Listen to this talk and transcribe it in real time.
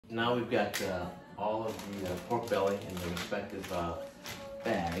now we've got all of the pork belly in the respective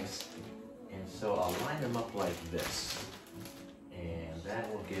bags. And so I'll line them up like this. And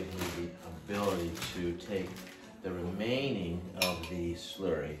that will give me the ability to take the remaining of the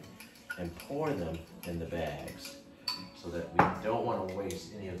slurry and pour them in the bags so that we don't want to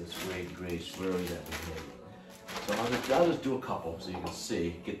waste any of this great gray slurry that we made. So I'll just do a couple so you can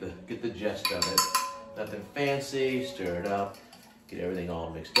see, get the gist of it. Nothing fancy, stir it up, get everything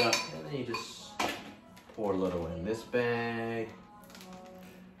all mixed up, and then you just pour a little in this bag,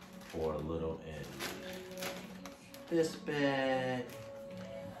 pour a little in this bag,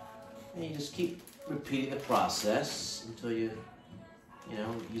 and you just keep repeating the process until you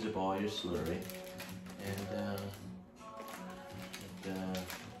use up all your slurry. And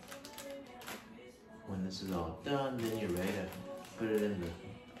when this is all done, then you're ready to put it in the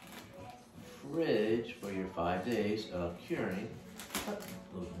fridge for your 5 days of curing.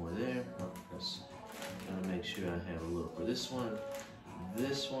 A little more there. Just gonna make sure I have a little for this one.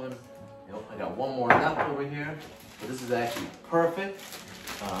 Nope, I got one more left over here, but this is actually perfect.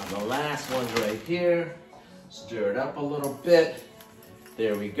 The last one's right here. Stir it up a little bit.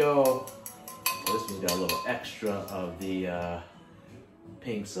 There we go. This one's got a little extra of the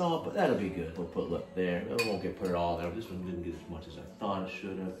pink salt, but that'll be good. We'll put, look there. It won't put it all there. This one didn't get as much as I thought it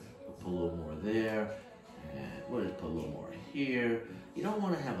should have. We'll put a little more there, and we'll just put a little more here. You don't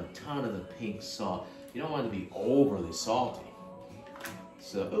want to have a ton of the pink salt. You don't want it to be overly salty.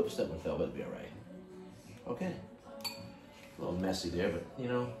 So, oops, that one fell, but it'll be all right. Okay. A little messy there, but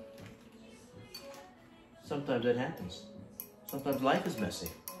sometimes that happens. Sometimes life is messy.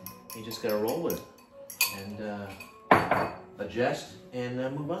 You just gotta roll with it and adjust and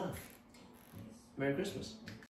move on. Merry Christmas.